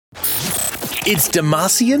It's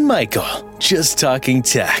Demasi and Michael, just talking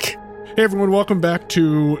tech. Hey everyone, welcome back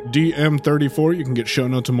to DM34. You can get show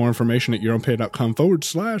notes and more information at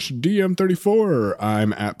yourownpay.com/DM34.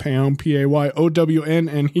 I'm at Payon, P-A-Y-O-W-N,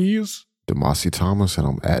 and he's Demasi Thomas, and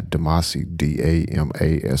I'm at Demasi,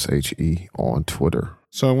 D-A-M-A-S-H-E on Twitter.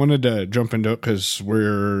 So I wanted to jump into it because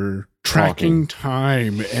we're tracking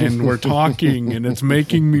time and we're talking and it's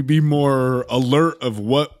making me be more alert of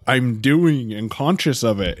what I'm doing and conscious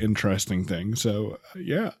of it. Interesting thing. So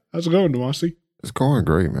yeah, how's it going, Demasi? It's going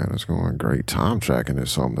great, man. It's going great. Time tracking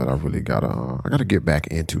is something that I really gotta get back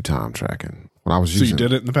into time tracking. When I was So you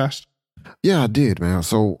did it in the past? Yeah, I did, man.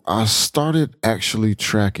 So I started actually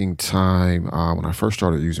tracking time when I first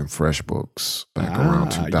started using FreshBooks back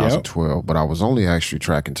around 2012. But I was only actually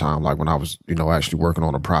tracking time like when I was, actually working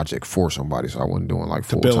on a project for somebody. So I wasn't doing like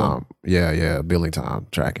full time. Yeah, billing time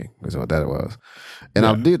tracking is what that was. And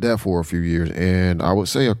I did that for a few years. And I would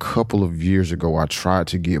say a couple of years ago, I tried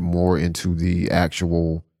to get more into the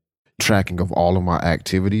actual tracking of all of my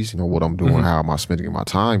activities, what I'm doing, how am I spending my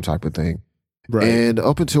time type of thing. Right. And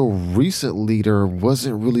up until recently, there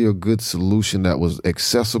wasn't really a good solution that was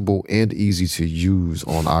accessible and easy to use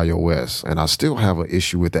on iOS. And I still have an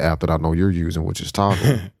issue with the app that I know you're using, which is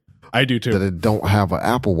Toggle. I do too. That it don't have an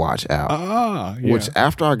Apple Watch app. Which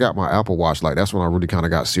after I got my Apple Watch, that's when I really kind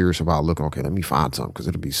of got serious about looking, okay, let me find something because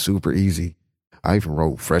it'll be super easy. I even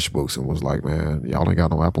wrote FreshBooks and was like, man, y'all ain't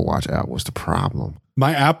got no Apple Watch app. What's the problem?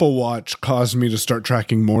 My Apple Watch caused me to start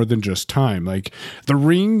tracking more than just time. Like the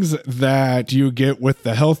rings that you get with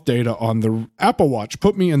the health data on the Apple Watch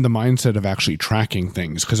put me in the mindset of actually tracking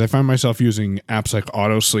things because I find myself using apps like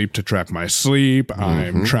Auto Sleep to track my sleep.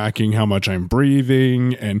 I'm tracking how much I'm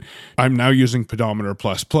breathing, and I'm now using Pedometer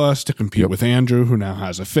Plus Plus to compete with Andrew, who now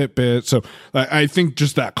has a Fitbit. So I think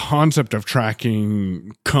just that concept of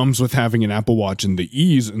tracking comes with having an Apple Watch and the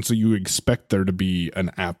ease, and so you expect there to be an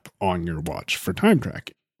app on your watch for time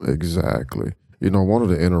tracking. Exactly. One of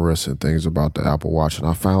the interesting things about the Apple Watch, and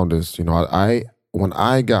I found this, when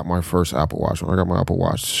I got my first Apple Watch, what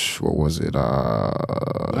was it?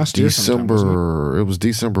 Last December. year sometime, it was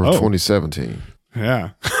December of 2017.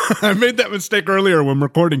 Yeah. I made that mistake earlier when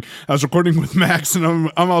recording. I was recording with Max and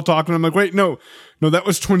I'm all talking. I'm like, wait, no, that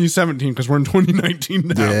was 2017 because we're in 2019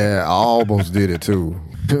 now. Yeah, I almost did it too.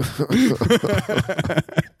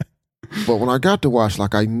 But when I got the watch,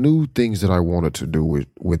 I knew things that I wanted to do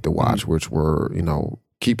with the watch, which were,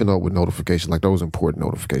 keeping up with notifications, those important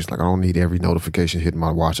notifications. I don't need every notification hitting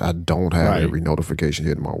my watch. I don't have every notification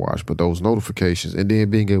hitting my watch, but those notifications, and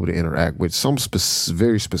then being able to interact with some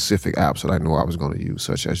very specific apps that I knew I was going to use,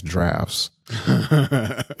 such as Drafts,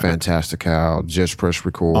 Fantastical, Just Press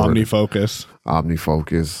Record, OmniFocus.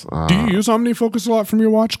 Do you use OmniFocus a lot from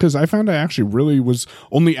your watch? Because I found I actually really was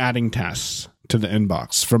only adding tasks to the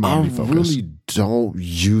inbox from OmniFocus. I really don't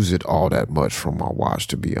use it all that much from my watch,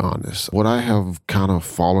 to be honest. What I have kind of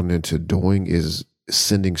fallen into doing is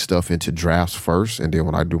sending stuff into Drafts first, and then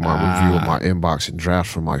when I do my review of my inbox and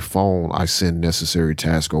Drafts from my phone, I send necessary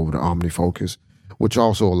tasks over to OmniFocus, which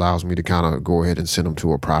also allows me to kind of go ahead and send them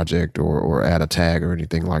to a project or add a tag or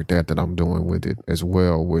anything like that I'm doing with it as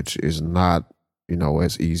well, which is not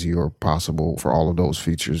as easy or possible for all of those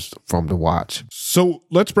features from the watch. So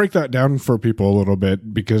let's break that down for people a little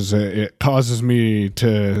bit because it causes me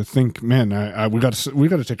to think, man, we got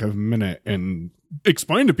to take a minute and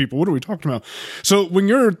explain to people, what are we talking about? So when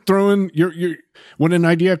you're throwing when an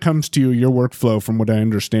idea comes to you, your workflow, from what I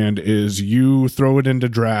understand, is you throw it into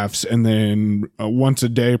Drafts, and then once a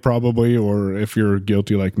day probably, or if you're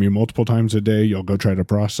guilty like me, multiple times a day, you'll go try to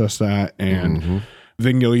process that, and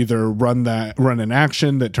then you'll either run an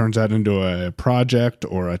action that turns that into a project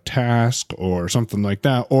or a task or something like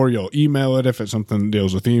that, or you'll email it if it's something that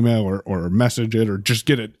deals with email, or message it, or just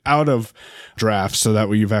get it out of Drafts so that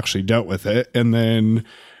way you've actually dealt with it. And then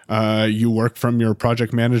you work from your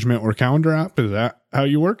project management or calendar app. Is that how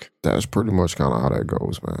you work? That's pretty much kind of how that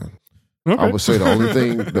goes, man. Okay. I would say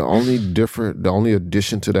the only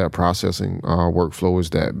addition to that processing workflow is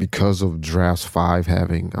that because of Drafts 5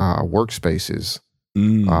 having workspaces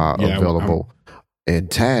available and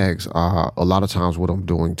tags, a lot of times what I'm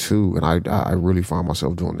doing too, and I really find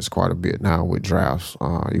myself doing this quite a bit now with Drafts,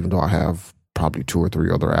 even though I have probably 2 or 3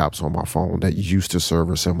 other apps on my phone that used to serve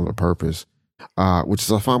a similar purpose, which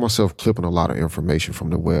is I find myself clipping a lot of information from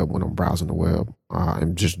the web when I'm browsing the web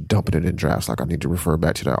and just dumping it in Drafts. I need to refer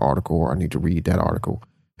back to that article, or I need to read that article.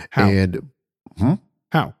 How?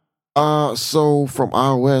 How? So from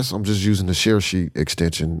iOS, I'm just using the share sheet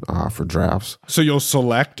extension for Drafts. So you'll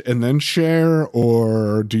select and then share,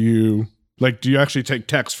 or do you Like, do you actually take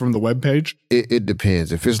text from the web page? It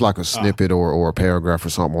depends. If it's like a snippet or a paragraph or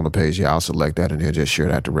something on the page, yeah, I'll select that and then just share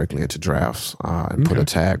that directly into drafts and put a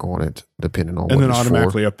tag on it, depending on what it's for. And then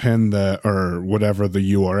automatically append or whatever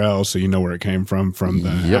the URL, so you know where it came from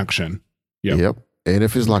the action. Yep. And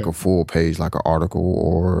if it's like a full page, like an article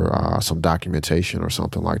or some documentation or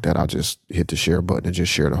something like that, I'll just hit the share button and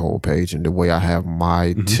just share the whole page. And the way I have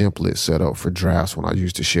my template set up for drafts when I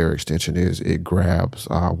use the share extension is it grabs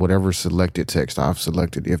whatever selected text I've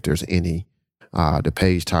selected, if there's any, the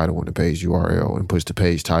page title and the page URL, and puts the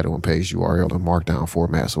page title and page URL in Markdown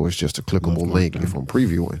format. So it's just a clickable link if I'm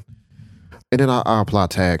previewing. And then I apply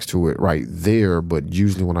tags to it right there. But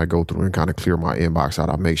usually when I go through and kind of clear my inbox out,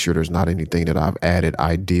 I make sure there's not anything that I've added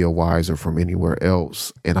idea-wise or from anywhere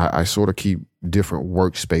else. And I sort of keep different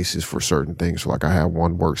workspaces for certain things. So like I have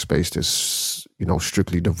one workspace that's,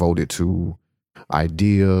 strictly devoted to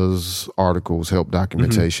ideas, articles, help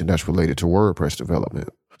documentation that's related to WordPress development.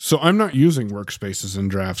 So I'm not using workspaces in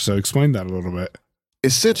drafts. So explain that a little bit.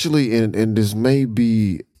 Essentially, and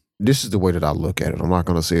this is the way that I look at it. I'm not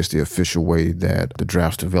going to say it's the official way that the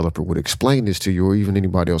drafts developer would explain this to you, or even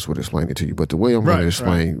anybody else would explain it to you. But the way I'm going to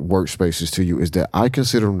explain workspaces to you is that I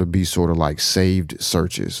consider them to be sort of like saved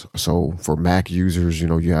searches. So for Mac users,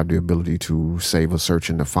 you have the ability to save a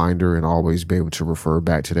search in the Finder and always be able to refer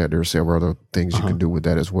back to that. There are several other things you can do with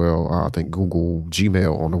that as well. I think Google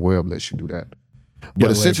Gmail on the web lets you do that.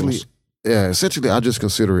 But essentially, I just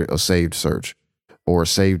consider it a saved search or a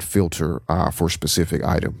saved filter for specific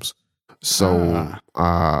items. So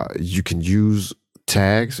you can use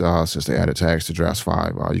tags, since they added tags to Drafts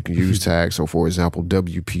 5. You can use tags. So, for example,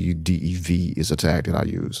 WPDEV is a tag that I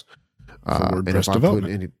use. For WordPress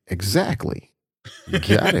development. Exactly. You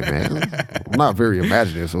got it, man. I'm not very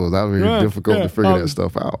imaginative, so it's not very difficult to figure that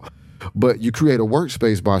stuff out. But you create a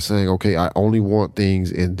workspace by saying, okay, I only want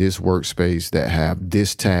things in this workspace that have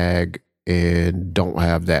this tag and don't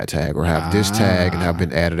have that tag, or have this tag and have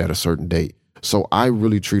been added at a certain date. So I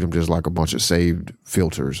really treat them just like a bunch of saved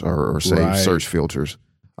filters or saved search filters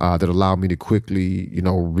that allow me to quickly,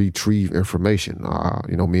 retrieve information.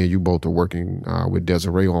 Me and you both are working with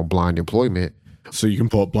Desiree on blind employment. So you can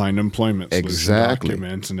pull up blind employment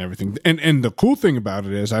documents and everything. And the cool thing about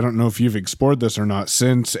it is, I don't know if you've explored this or not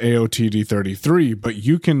since AOTD33, but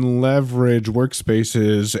you can leverage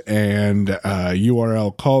workspaces and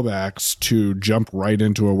URL callbacks to jump right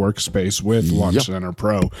into a workspace with Launch Center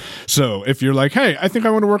Pro. So if you're like, hey, I think I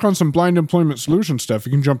want to work on some blind employment solution stuff,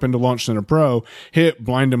 you can jump into Launch Center Pro, hit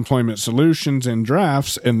blind employment solutions in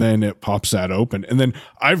drafts, and then it pops that open. And then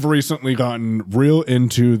I've recently gotten real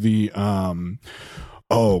into the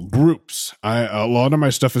groups. A lot of my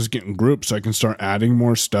stuff is getting grouped, so I can start adding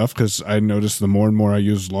more stuff, because I notice the more and more I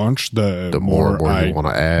use Launch, the more you want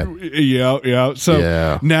to add. Yeah.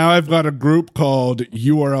 So now I've got a group called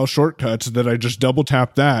URL shortcuts that I just double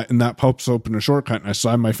tap that, and that pops open a shortcut, and I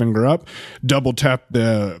slide my finger up, double tap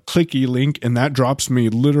the clicky link, and that drops me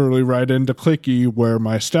literally right into clicky where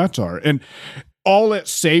my stats are. And all it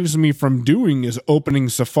saves me from doing is opening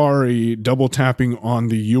Safari, double tapping on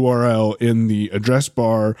the URL in the address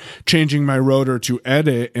bar, changing my rotor to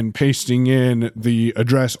edit and pasting in the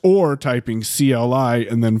address, or typing CLI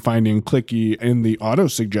and then finding clicky in the auto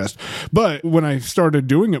suggest. But when I started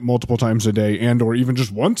doing it multiple times a day, and or even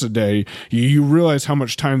just once a day, you realize how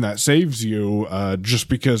much time that saves you, just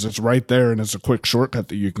because it's right there and it's a quick shortcut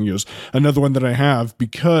that you can use. Another one that I have,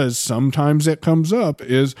 because sometimes it comes up,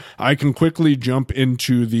 is I can quickly jump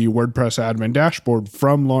into the WordPress admin dashboard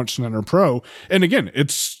from Launch Center Pro. And again,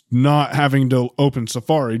 it's not having to open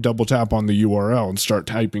Safari, double tap on the URL and start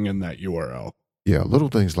typing in that URL. Yeah, little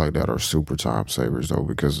things like that are super time savers, though,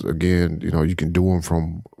 because again, you can do them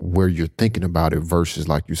from where you're thinking about it versus,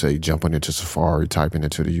 like you say, jumping into Safari, typing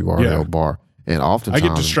into the URL bar. And oftentimes I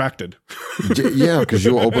get distracted. Because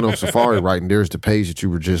you'll open up Safari, right, and there's the page that you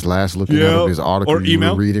were just last looking at of this article or you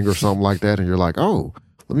were reading or something like that, and you're like, oh,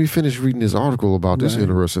 let me finish reading this article about this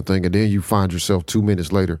interesting thing. And then you find yourself 2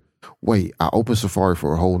 minutes later, wait, I opened Safari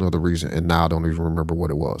for a whole nother reason, and now I don't even remember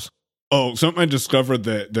what it was. Oh, something I discovered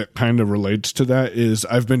that kind of relates to that is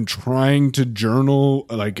I've been trying to journal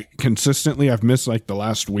consistently. I've missed the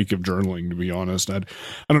last week of journaling, to be honest. I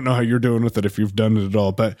don't know how you're doing with it, if you've done it at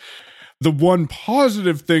all, but The one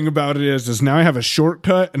positive thing about it is now I have a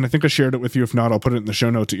shortcut, and I think I shared it with you. If not, I'll put it in the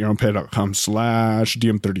show notes at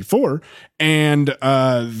yourownpay.com/DM34. And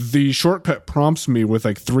the shortcut prompts me with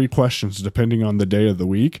like 3 questions depending on the day of the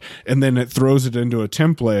week. And then it throws it into a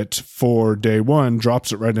template for day 1,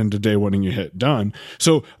 drops it right into day 1, and you hit done.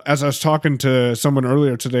 So as I was talking to someone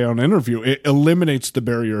earlier today on an interview, it eliminates the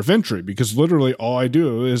barrier of entry, because literally all I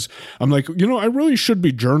do is I'm like, I really should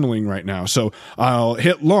be journaling right now. So I'll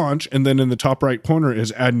hit launch, and then in the top right corner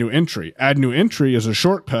is add new entry. Add new entry is a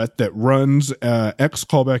shortcut that runs X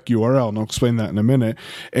callback URL, and I'll explain that in a minute.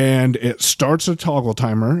 And it starts a toggle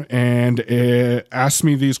timer, and it asks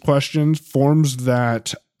me these questions, forms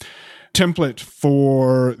that template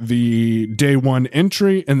for the day 1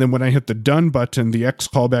 entry, and then when I hit the done button, the X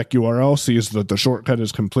callback URL sees that the shortcut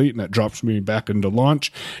is complete, and it drops me back into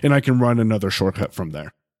launch, and I can run another shortcut from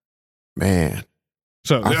there. Man.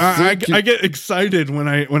 So I get excited when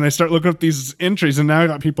I start looking up these entries, and now I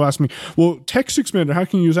got people asking me, well, Text Expander, how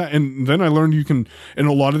can you use that? And then I learned you can, in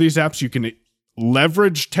a lot of these apps, you can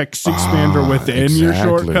leverage Text Expander within your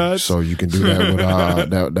shortcuts. So you can do that with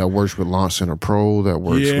that works with Launch Center Pro, that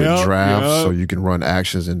works with drafts. So you can run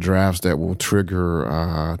actions in drafts that will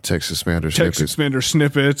trigger Text Expander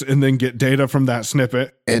snippets, and then get data from that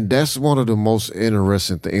snippet. And that's one of the most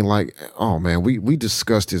interesting things. Like, oh man, we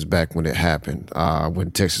discussed this back when it happened,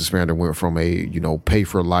 when Text Expander went from a pay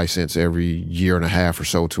for a license every year and a half or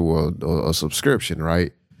so to a subscription,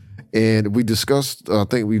 right? And we discussed, I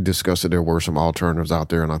think we discussed that there were some alternatives out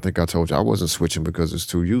there. And I think I told you I wasn't switching because it's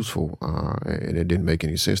too useful. And it didn't make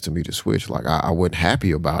any sense to me to switch. Like I wasn't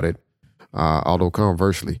happy about it. Although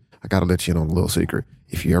conversely, I got to let you in on a little secret.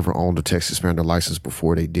 If you ever owned a Text Expander license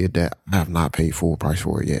before they did that, I have not paid full price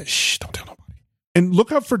for it yet. Shh, don't tell nobody. And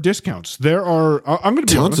look out for discounts. There are, I'm going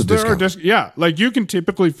to be tons honest, of discounts. Yeah, like you can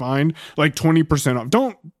typically find like 20% off.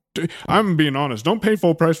 I'm being honest. Don't pay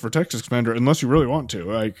full price for Text Expander unless you really want to.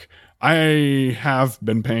 Like, I have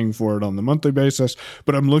been paying for it on the monthly basis,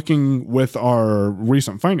 but I'm looking with our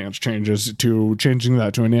recent finance changes to changing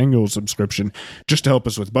that to an annual subscription just to help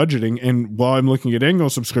us with budgeting. And while I'm looking at annual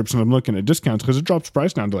subscription, I'm looking at discounts because it drops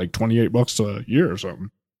price down to like $28 a year or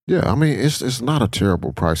something. Yeah, I mean, it's not a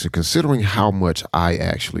terrible price, considering how much I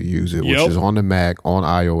actually use it, which is on the Mac, on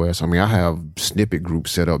iOS. I mean, I have snippet groups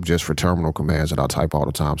set up just for terminal commands that I type all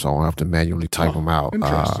the time, so I don't have to manually type them out.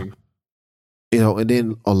 Interesting. And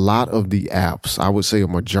then a lot of the apps, I would say a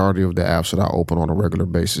majority of the apps that I open on a regular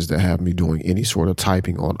basis that have me doing any sort of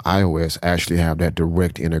typing on iOS actually have that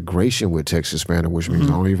direct integration with Text Expander, which means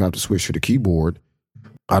I don't even have to switch to the keyboard.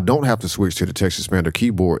 I don't have to switch to the Text Expander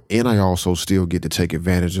keyboard, and I also still get to take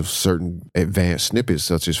advantage of certain advanced snippets,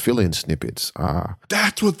 such as fill-in snippets.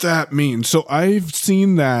 That's what that means. So I've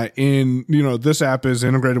seen that in, this app is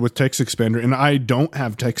integrated with Text Expander, and I don't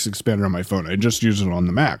have Text Expander on my phone. I just use it on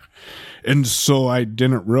the Mac. And so I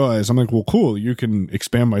didn't realize, I'm like, well, cool, you can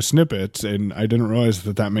expand my snippets. And I didn't realize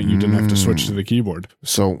that meant you didn't have to switch to the keyboard.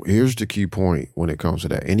 So here's the key point when it comes to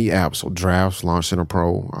that. Any app, so Drafts, Launch Center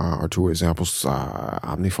Pro are 2 examples.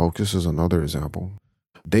 OmniFocus is another example.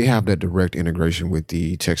 They have that direct integration with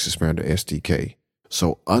the Text Expander SDK.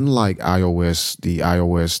 So unlike iOS, the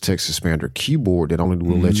iOS Text Expander keyboard that only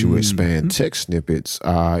will let you expand text snippets,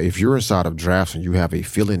 if you're inside of Drafts and you have a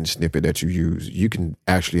fill-in snippet that you use, you can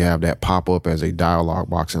actually have that pop up as a dialog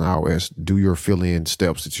box in iOS, do your fill-in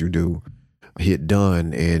steps that you do, hit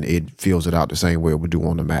done, and it fills it out the same way it would do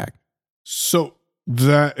on the Mac. So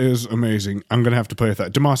that is amazing. I'm going to have to play with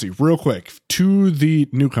that. Demasi, real quick, to the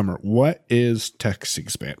newcomer, what is Text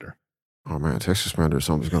Expander? Oh man, Text Expander is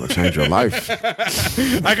something that's going to change your life.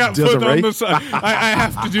 I got put on the spot. I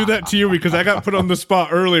have to do that to you because I got put on the spot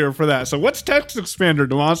earlier for that. So what's Text Expander,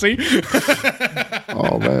 Demasi?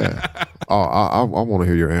 Oh man. I want to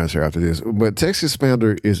hear your answer after this. But Text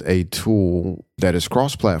Expander is a tool that is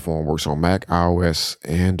cross-platform, works on Mac, iOS,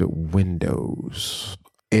 and Windows.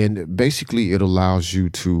 And basically it allows you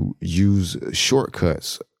to use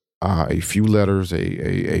shortcuts, a few letters,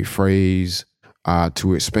 a phrase,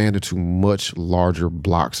 to expand it to much larger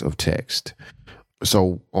blocks of text.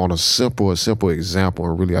 So on a simple example,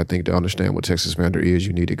 and really I think to understand what Text Expander is,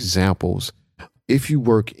 you need examples. If you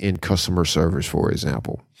work in customer service, for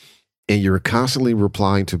example, and you're constantly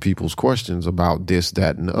replying to people's questions about this,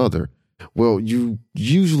 that, and the other, well, you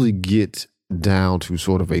usually get down to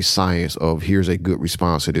sort of a science of here's a good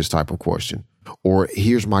response to this type of question, or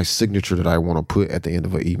here's my signature that I want to put at the end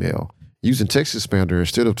of an email. Using Text Expander,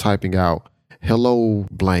 instead of typing out hello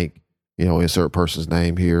blank, insert person's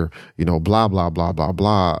name here, blah, blah, blah, blah,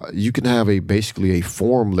 blah. You can have basically a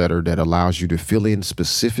form letter that allows you to fill in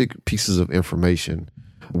specific pieces of information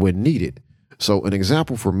when needed. So an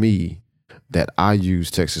example for me that I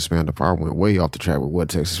use text expander for. I went way off the track with what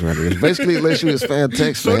text expander is. Basically, it lets you expand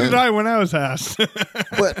text. So did I when I was asked.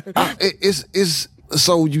 But it's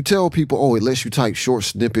so you tell people, oh, it lets you type short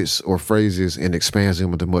snippets or phrases and expands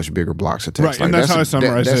them into much bigger blocks of text. Right, like and that's how I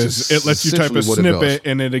summarize it. It lets you type a snippet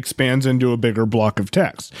and it expands into a bigger block of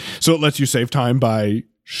text. So it lets you save time by,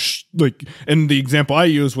 and the example I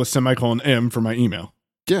use was semicolon M for my email.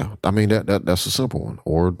 Yeah, I mean, that's a simple one.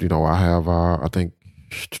 Or, I have, I think,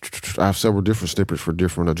 I have several different snippets for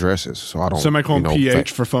different addresses. So I don't. Semicolon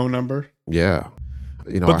PH for phone number? Yeah.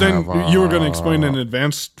 But then you were going to explain an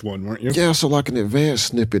advanced one, weren't you? Yeah, so like an advanced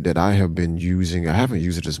snippet that I have been using, I haven't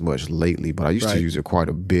used it as much lately, but I used to use it quite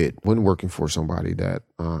a bit when working for somebody that,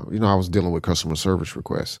 I was dealing with customer service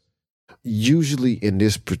requests. Usually in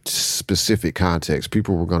this specific context,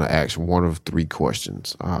 people were going to ask one of three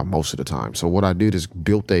questions most of the time. So what I did is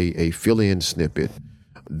built a fill-in snippet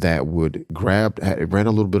that would it ran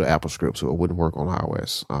a little bit of AppleScript, so it wouldn't work on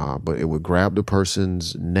iOS, but it would grab the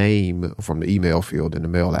person's name from the email field in the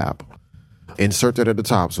mail app, insert that at the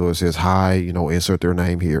top. So it says, hi, insert their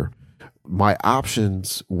name here. My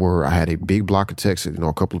options were, I had a big block of text,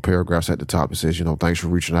 a couple of paragraphs at the top that says, thanks for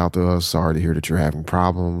reaching out to us. Sorry to hear that you're having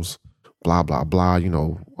problems, blah, blah, blah,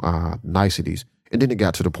 niceties. And then it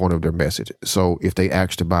got to the point of their message. So if they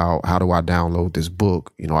asked about how do I download this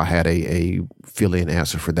book, I had a fill-in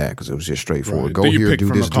answer for that because it was just straightforward. Right. Go here, do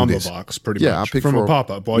this, do this. Box, pretty much. I picked from a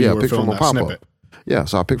pop-up while you were filling that snippet. Yeah,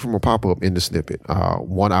 so I picked from a pop-up in the snippet.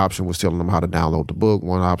 One option was telling them how to download the book.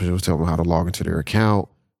 One option was telling them how to log into their account.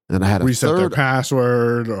 And then I had a reset their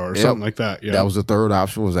password or something like that. Yeah, that was the third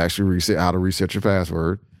option, was actually how to reset your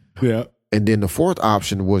password. Yeah. And then the fourth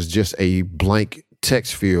option was just a blank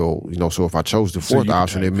text field, so if I chose the fourth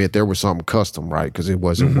option, it meant there was something custom, right? Because it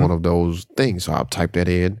wasn't one of those things. So I typed that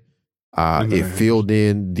in. It filled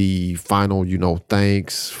in the final,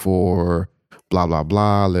 thanks for blah, blah,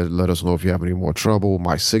 blah. Let us know if you have any more trouble.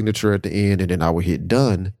 My signature at the end, and then I would hit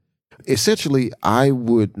done. Essentially, I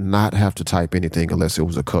would not have to type anything unless it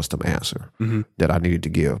was a custom answer that I needed to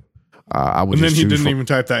give. I would and just then he didn't even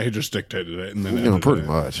type that. He just dictated it. And then pretty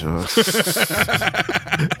much.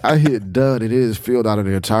 I hit done. It is filled out of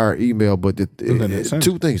the entire email. But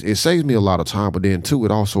two things. It saves me a lot of time. But then, two,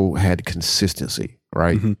 it also had consistency,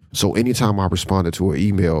 right? So anytime I responded to an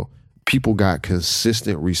email, people got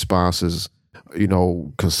consistent responses,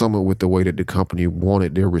 consistent with the way that the company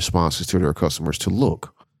wanted their responses to their customers to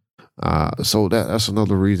look. So that's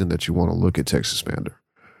another reason that you want to look at Text Expander.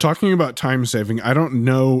 Talking about time saving, I don't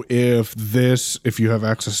know if you have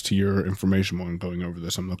access to your information while I'm going over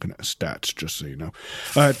this. I'm looking at stats, just so you know.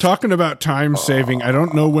 Talking about time saving, I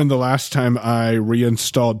don't know when the last time I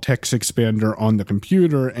reinstalled Text Expander on the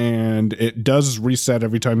computer, and it does reset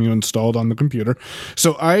every time you install it on the computer.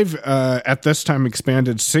 So I've, at this time,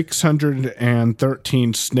 expanded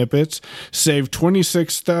 613 snippets, saved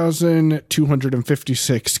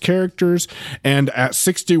 26,256 characters, and at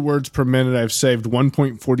 60 words per minute, I've saved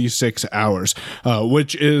 1.46 hours,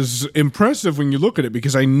 which is impressive when you look at it,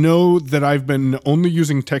 because I know that I've been only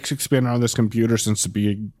using Text Expander on this computer since the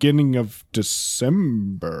beginning of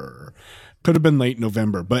December. Could have been late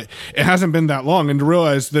November, but it hasn't been that long. And to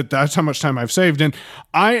realize that that's how much time I've saved. And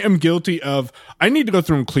I am guilty of, I need to go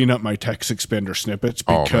through and clean up my Text Expander snippets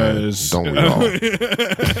because don't we all?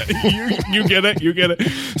 you get it.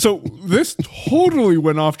 So this totally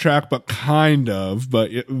went off track, but kind of,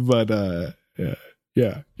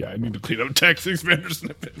 yeah, I need to clean up Text Expander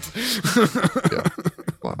snippets. Yeah.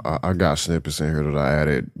 I got snippets in here that I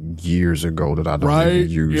added years ago that I don't even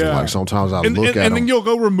use. Yeah. Like sometimes I look at them. And then you'll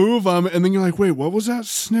go remove them, and then you're like, wait, what was that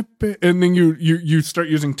snippet? And then you start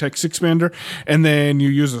using Text Expander, and then you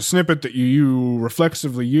use a snippet that you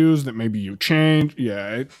reflexively use that maybe you change.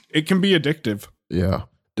 Yeah, it can be addictive. Yeah.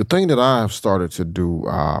 The thing that I have started to do,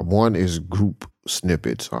 one is group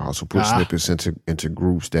snippets. So put snippets into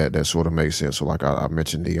groups that sort of make sense. So like I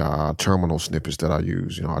mentioned the terminal snippets that I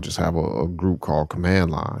use. I just have a group called Command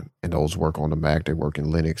Line, and those work on the Mac. They work in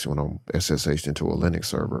Linux when I'm SSH'd into a Linux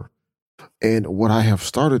server. And what I have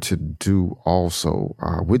started to do also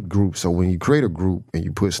with groups, so when you create a group and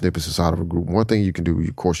you put snippets inside of a group, one thing you can do,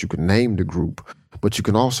 of course, you can name the group, but you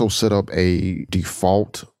can also set up a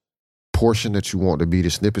default portion that you want to be the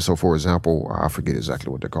snippet. So for example, I forget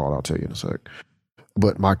exactly what they're called. I'll tell you in a sec.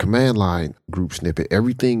 But my Command Line group snippet,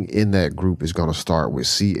 everything in that group is going to start with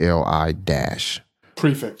CLI dash.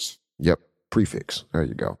 Prefix. Yep, prefix. There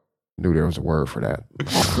you go. Knew there was a word for that.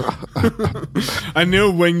 I knew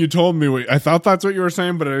when you told me. I thought that's what you were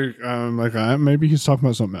saying, but I'm like, maybe he's talking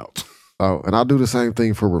about something else. Oh, and I do the same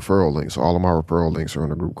thing for referral links. So all of my referral links are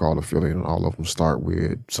in a group called Affiliate, and all of them start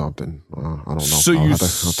with something. I don't know. So you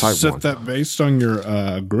set that based on your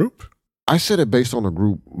group? I set it based on a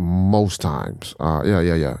group most times.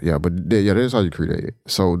 Yeah. But that's how you create it.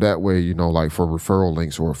 So that way, like for referral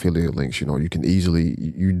links or affiliate links, you can easily,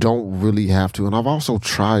 you don't really have to. And I've also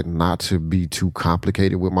tried not to be too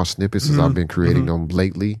complicated with my snippets as I've been creating them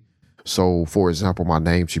lately. So for example, my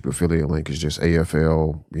Namecheap affiliate link is just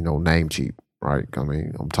AFL, Namecheap, right? I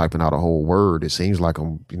mean, I'm typing out a whole word. It seems like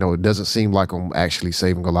it doesn't seem like I'm actually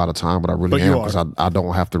saving a lot of time, but I really am because I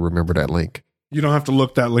don't have to remember that link. You don't have to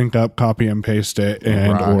look that link up, copy and paste it,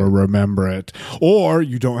 or remember it. Or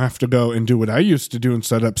you don't have to go and do what I used to do and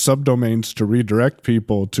set up subdomains to redirect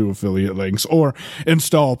people to affiliate links, or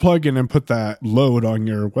install a plugin and put that load on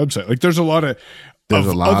your website. Like there's a lot of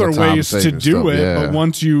other ways to do it, but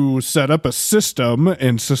once you set up a system,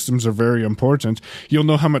 and systems are very important, you'll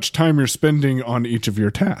know how much time you're spending on each of your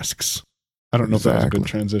tasks. I don't know if that was a good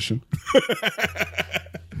transition.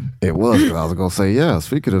 It was, because I was going to say, yeah,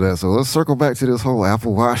 speaking of that, so let's circle back to this whole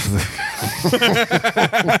Apple Watch thing.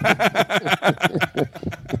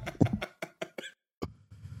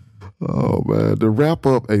 Oh, man. To wrap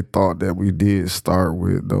up a thought that we did start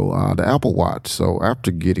with, though, the Apple Watch. So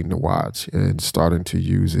after getting the watch and starting to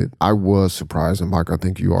use it, I was surprised. And Mike, I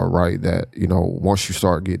think you are right that, once you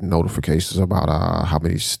start getting notifications about how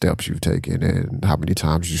many steps you've taken and how many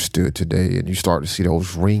times you stood today, and you start to see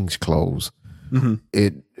those rings close,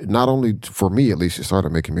 it not only, for me at least, it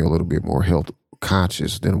started making me a little bit more health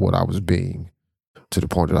conscious than what I was being, to the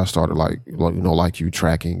point that I started like you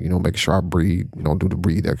tracking, making sure I breathe, do the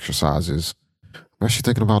breathe exercises. I'm actually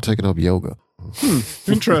thinking about taking up yoga.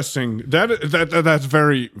 Interesting. That's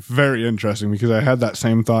very, very interesting, because I had that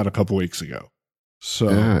same thought a couple weeks ago.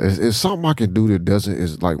 So yeah, it's something I can do that doesn't,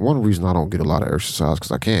 is like one reason I don't get a lot of exercise,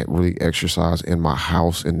 because I can't really exercise in my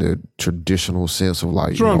house in the traditional sense of like.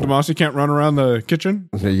 What's wrong, Demas? You can't run around the kitchen?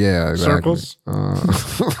 Yeah, exactly. Circles,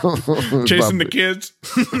 chasing the kids.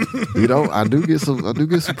 I do get some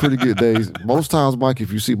pretty good days. Most times, Mike,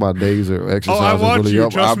 if you see my days or exercises really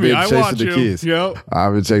up, I've been chasing the kids. Yep.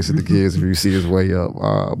 I've been chasing the kids. If you see his way up,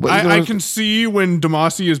 but I can see when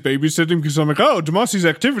Demasi is babysitting, because I'm like, oh, Demasi's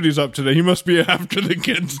activity's up today. He must be after the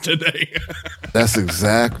kids today. That's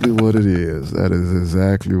exactly what it is. That is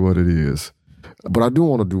exactly what it is. But I do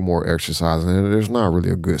want to do more exercise, and there's not really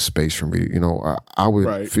a good space for me. I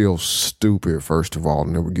would feel stupid, first of all,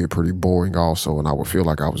 and it would get pretty boring also, and I would feel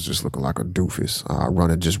like I was just looking like a doofus,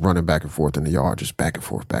 running back and forth in the yard, just back and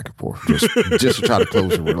forth, just to try to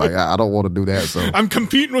close it. Like, I don't want to do that. So I'm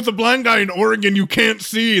competing with a blind guy in Oregon you can't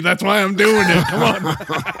see. That's why I'm doing it. Come on.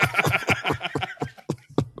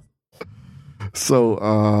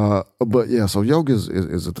 So, but yeah, so yoga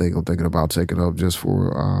is a thing I'm thinking about taking up, just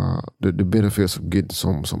for the benefits of getting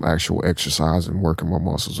some actual exercise and working my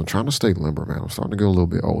muscles. I'm trying to stay limber, man. I'm starting to get a little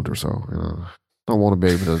bit older, so don't want to be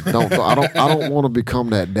able to. I don't want to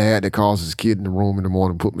become that dad that calls his kid in the room in the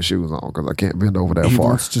morning and put my shoes on, because I can't bend over that far. He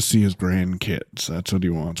wants to see his grandkids. That's what he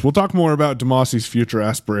wants. We'll talk more about Demasi's future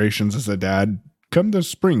aspirations as a dad come this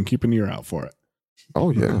spring. Keep an ear out for it.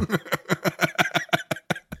 Oh yeah.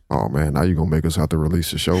 Oh man, now you're gonna make us have to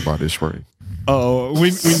release the show by this spring. Oh,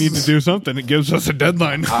 we need to do something. It gives us a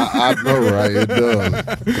deadline. I know, right? It does.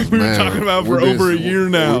 We've been talking about for over a year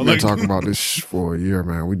now. We've been talking about this for a year,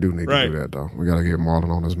 man. We do need to do that, though. We got to get Marlon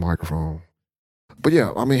on his microphone. But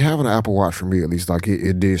yeah, I mean, having an Apple Watch for me, at least, like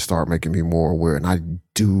it did start making me more aware, and I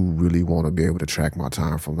do really want to be able to track my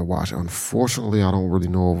time from the watch. Unfortunately, I don't really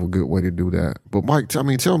know of a good way to do that. But Mike, tell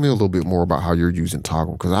me a little bit more about how you're using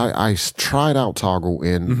Toggle, because I tried out Toggle,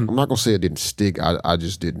 and I'm not gonna say it didn't stick. I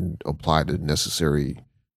just didn't apply the necessary.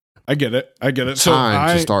 I get it.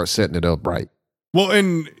 Time to start setting it up right. Well,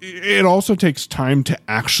 and it also takes time to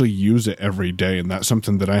actually use it every day, and that's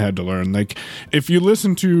something that I had to learn. Like, if you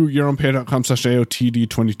listen to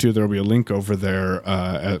yourownpay.com/AOTD22, there'll be a link over there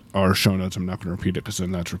at our show notes. I'm not going to repeat it, because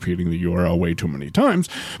then that's repeating the URL way too many times.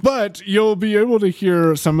 But you'll be able to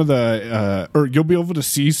hear some of the, or you'll be able to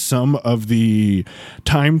see some of the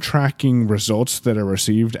time tracking results that I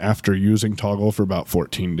received after using Toggle for about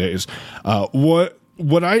 14 days.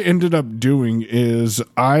 What I ended up doing is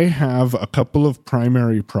I have a couple of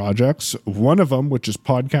primary projects. One of them, which is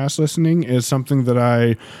podcast listening, is something that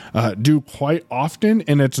I do quite often,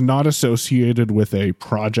 and it's not associated with a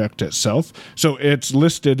project itself. So it's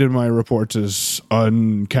listed in my reports as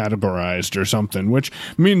uncategorized or something, which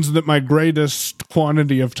means that my greatest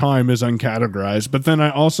quantity of time is uncategorized. But then I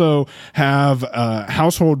also have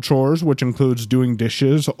household chores, which includes doing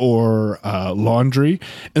dishes or laundry.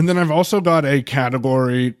 And then I've also got a category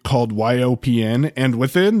category called YOPN, and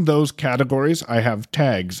within those categories, I have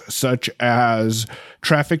tags such as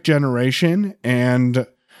traffic generation. And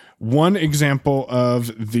one example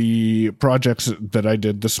of the projects that I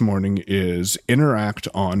did this morning is interact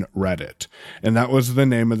on Reddit. And that was the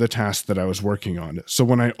name of the task that I was working on. So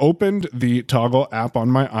when I opened the Toggle app on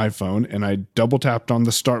my iPhone and I double tapped on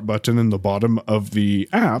the start button in the bottom of the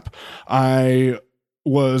app, I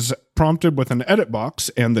was prompted with an edit box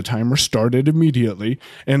and the timer started immediately.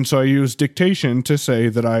 And so I used dictation to say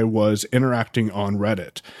that I was interacting on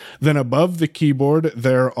Reddit. Then above the keyboard,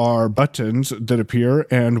 there are buttons that appear.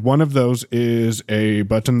 And one of those is a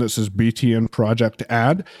button that says BTN project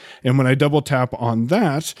add. And when I double tap on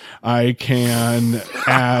that, I can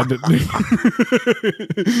add. There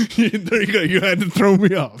you go. You had to throw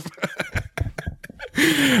me off.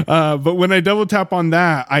 But when I double tap on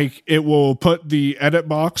that, it will put the edit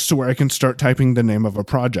box to where I can start typing the name of a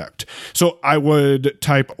project. So I would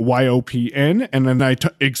type YOPN and then I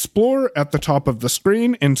explore at the top of the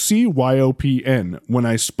screen and see YOPN. When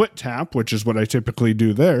I split tap, which is what I typically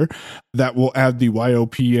do there, that will add the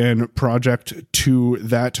YOPN project to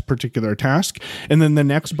that particular task. And then the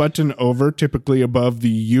next button over, typically above the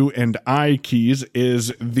U and I keys,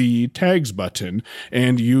 is the tags button.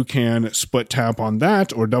 And you can split tap on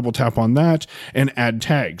that or double tap on that and add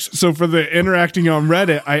tags. So for the interacting on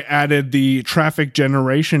Reddit, I added the traffic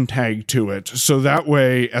generation tag to it. So that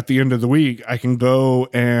way at the end of the week, I can go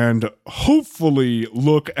and hopefully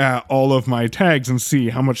look at all of my tags and see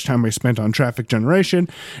how much time I spent on traffic generation.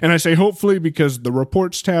 And I say hopefully because the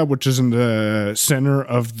reports tab, which is in the center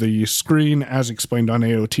of the screen as explained on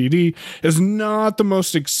AOTD, is not the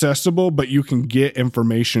most accessible, but you can get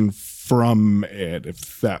information from it,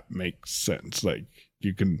 if that makes sense. Like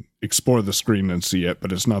you can explore the screen and see it,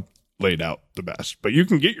 but it's not laid out the best. But you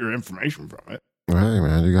can get your information from it. Hey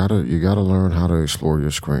man, you gotta learn how to explore your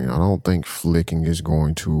screen. I don't think flicking is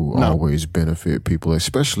going to always benefit people,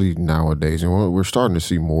 especially nowadays. And we're starting to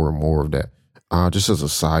see more and more of that. Just as a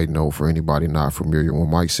side note for anybody not familiar, when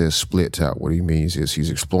Mike says split tap, what he means is he's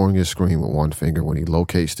exploring his screen with one finger. When he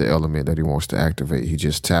locates the element that he wants to activate, he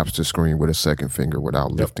just taps the screen with a second finger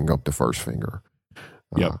without lifting up the first finger.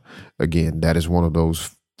 Again, that is one of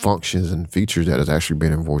those functions and features that has actually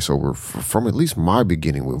been in VoiceOver from at least my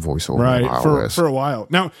beginning with VoiceOver on iOS. For a while.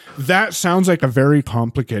 Now, that sounds like a very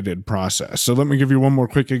complicated process. So let me give you one more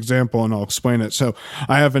quick example and I'll explain it. So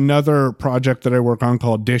I have another project that I work on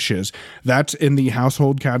called Dishes. That's in the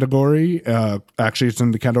household category. Actually, it's in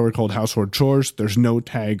the category called household chores. There's no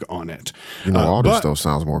tag on it. You know, all this stuff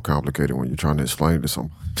sounds more complicated when you're trying to explain it to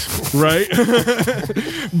someone. Right?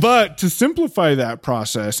 But to simplify that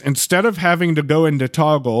process, instead of having to go into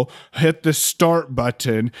Toggle, hit the start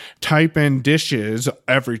button, type in dishes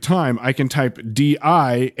every time, I can type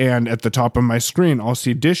DI, and at the top of my screen, I'll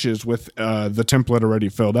see dishes with the template already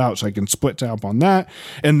filled out. So I can split tap on that,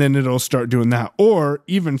 and then it'll start doing that. Or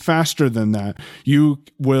even faster than that, you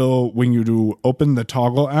will, when you do open the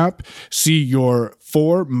Toggle app, see your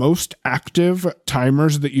 4 most active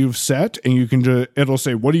timers that you've set, and you can it'll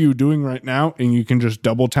say, what are you doing right now? And you can just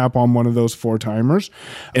double tap on one of those 4 timers.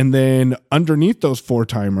 And then underneath those 4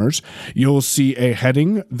 timers, you'll see a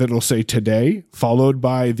heading that'll say today, followed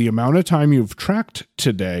by the amount of time you've tracked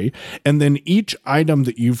today, and then each item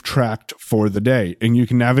that you've tracked for the day. And you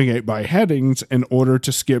can navigate by headings in order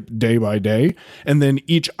to skip day by day. And then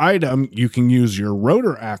each item, you can use your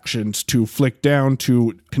rotor actions to flick down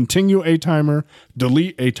to continue a timer,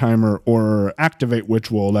 delete a timer, or activate,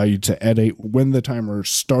 which will allow you to edit when the timer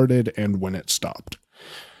started and when it stopped.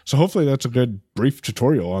 So hopefully that's a good brief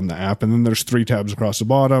tutorial on the app. And then there's 3 tabs across the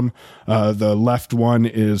bottom. The left one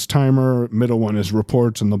is timer, middle one is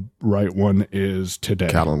reports, and the right one is today.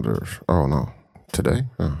 Calendars. Oh, no. Today?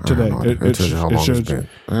 Today. It shows how long it's been.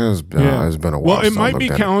 It's been a while. Well, it might be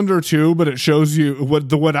calendar too, but it shows you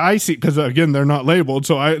what I see, because again, they're not labeled.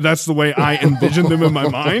 So that's the way I envision them in my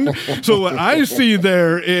mind. So what I see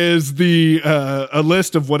there is a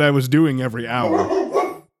list of what I was doing every hour.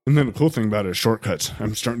 And then the cool thing about it is shortcuts.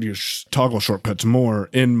 I'm starting to use Toggle shortcuts more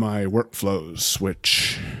in my workflows,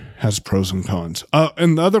 which has pros and cons.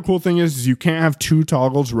 And the other cool thing is you can't have 2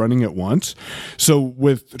 toggles running at once. So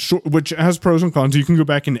which has pros and cons. You can go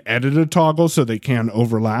back and edit a toggle so they can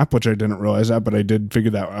overlap, which I didn't realize that, but I did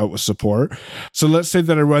figure that out with support. So let's say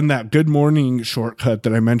that I run that good morning shortcut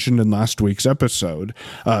that I mentioned in last week's episode.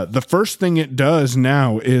 The first thing it does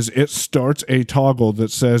now is it starts a toggle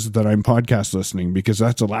that says that I'm podcast listening, because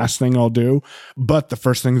that's the last thing I'll do. But the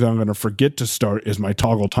first thing that I'm going to forget to start is my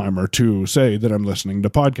toggle timer to say that I'm listening to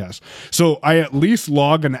podcast podcast. So I at least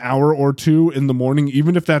log an hour or two in the morning,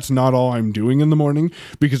 even if that's not all I'm doing in the morning,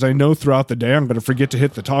 because I know throughout the day I'm going to forget to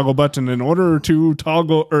hit the toggle button in order to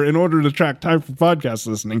track time for podcast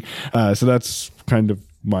listening. So that's kind of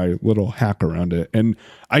my little hack around it. And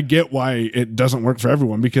I get why it doesn't work for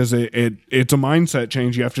everyone, because it's a mindset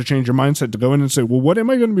change. You have to change your mindset to go in and say, well, what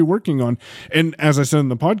am I going to be working on? And as I said in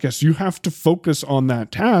the podcast, you have to focus on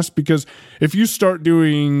that task, because if you start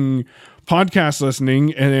doing podcast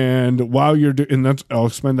listening and while you're and that's, I'll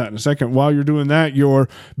explain that in a second, while you're doing that, you're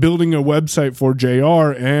building a website for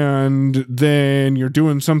JR, and then you're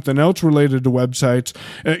doing something else related to websites,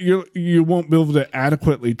 you won't be able to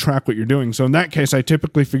adequately track what you're doing. So in that case, I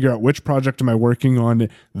typically figure out which project am I working on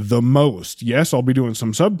the most. Yes, I'll be doing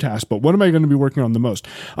some subtasks, but what am I going to be working on the most?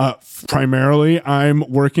 Primarily, I'm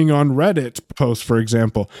working on Reddit posts, for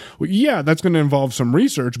example. Well, yeah, that's going to involve some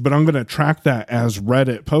research, but I'm going to track that as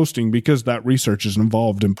Reddit posting, because that research is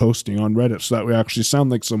involved in posting on Reddit, so that we actually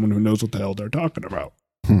sound like someone who knows what the hell they're talking about.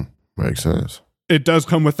 Makes sense. It does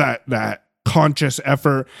come with that conscious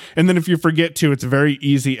effort. And then if you forget to, it's very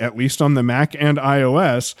easy, at least on the Mac and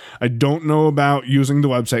iOS. I don't know about using the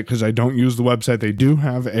website because I don't use the website. They do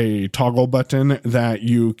have a toggle button that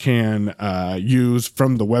you can use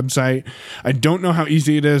from the website. I don't know how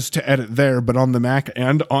easy it is to edit there, but on the Mac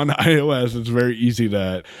and on iOS, it's very easy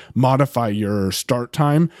to modify your start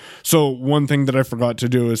time. So one thing that I forgot to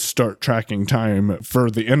do is start tracking time for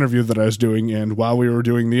the interview that I was doing. And while we were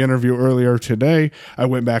doing the interview earlier today, I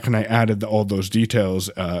went back and I added all those details,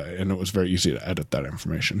 and it was very easy to edit that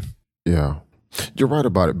information. Yeah. You're right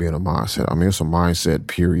about it being a mindset. I mean, it's a mindset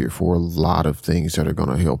period for a lot of things that are going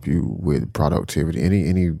to help you with productivity.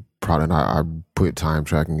 Any product, I put time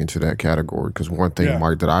tracking into that category, because one thing,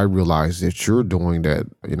 Mike, that I realized that you're doing that,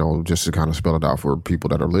 just to kind of spell it out for people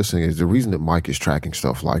that are listening, is the reason that Mike is tracking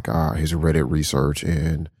stuff like his Reddit research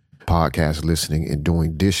and podcast listening and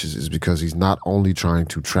doing dishes is because he's not only trying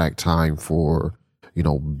to track time for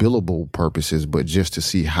billable purposes, but just to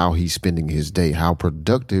see how he's spending his day. How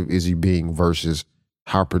productive is he being versus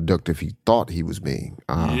how productive he thought he was being,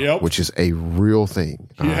 which is a real thing.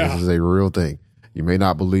 This is a real thing. You may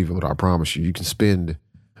not believe it, but I promise you can spend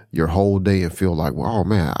your whole day and feel like, well, oh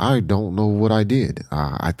man, I don't know what I did.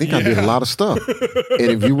 I think I did a lot of stuff. And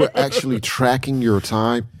if you were actually tracking your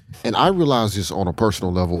time, and I realized this on a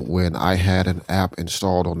personal level when I had an app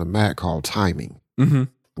installed on the Mac called Timing. Mm-hmm.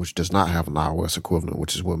 Which does not have an iOS equivalent,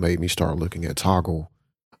 which is what made me start looking at Toggle.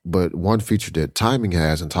 But one feature that Timing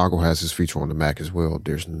has, and Toggle has this feature on the Mac as well,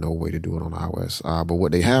 there's no way to do it on iOS. But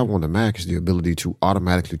what they have on the Mac is the ability to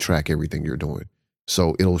automatically track everything you're doing.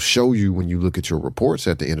 So it'll show you when you look at your reports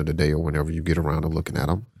at the end of the day or whenever you get around to looking at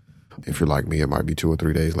them. If you're like me, it might be 2 or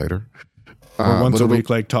 3 days later. Or once a week,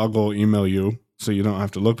 like Toggle will email you, so you don't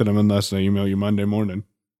have to look at them unless they email you Monday morning.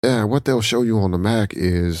 Yeah, what they'll show you on the Mac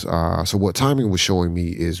is, so what Timing was showing me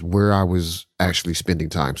is where I was actually spending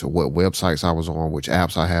time. So what websites I was on, which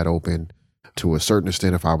apps I had open. To a certain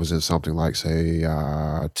extent, if I was in something like, say,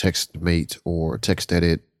 TextMate or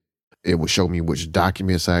TextEdit, it would show me which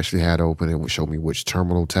documents I actually had open. It would show me which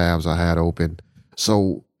terminal tabs I had open.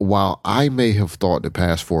 So while I may have thought the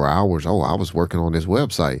past 4 hours, I was working on this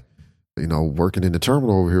website, working in the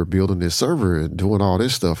terminal over here, building this server and doing all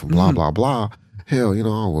this stuff and blah, blah, blah. Hell,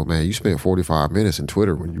 well, man, you spent 45 minutes in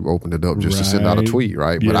Twitter when you opened it up just to send out a tweet,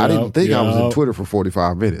 right? But I didn't think I was in Twitter for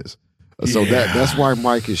 45 minutes. So that's why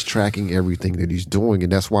Mike is tracking everything that he's doing,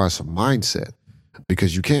 and that's why it's a mindset,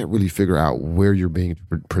 because you can't really figure out where you're being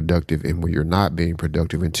productive and where you're not being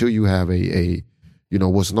productive until you have a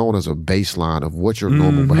what's known as a baseline of what your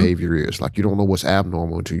normal behavior is. Like, you don't know what's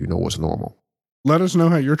abnormal until you know what's normal. Let us know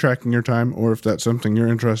how you're tracking your time, or if that's something you're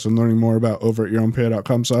interested in learning more about over at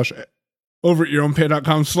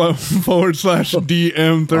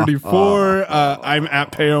yourownpay.com/DM34. I'm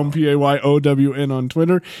at Payon, Payown on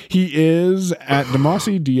Twitter. He is at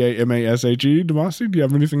Damashe, Damashe. Damashe, do you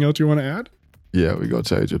have anything else you want to add? Yeah, we're going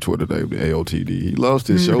to change your Twitter name to AOTD. He loves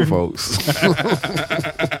this show, folks.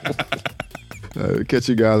 Catch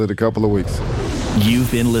you guys in a couple of weeks.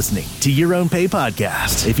 You've been listening to Your Own Pay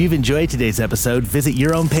Podcast. If you've enjoyed today's episode, visit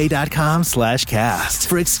yourownpay.com/cast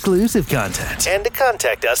for exclusive content and to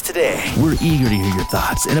contact us today. We're eager to hear your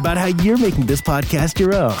thoughts and about how you're making this podcast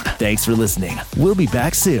your own. Thanks for listening. We'll be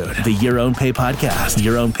back soon. The Your Own Pay Podcast,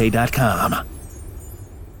 yourownpay.com.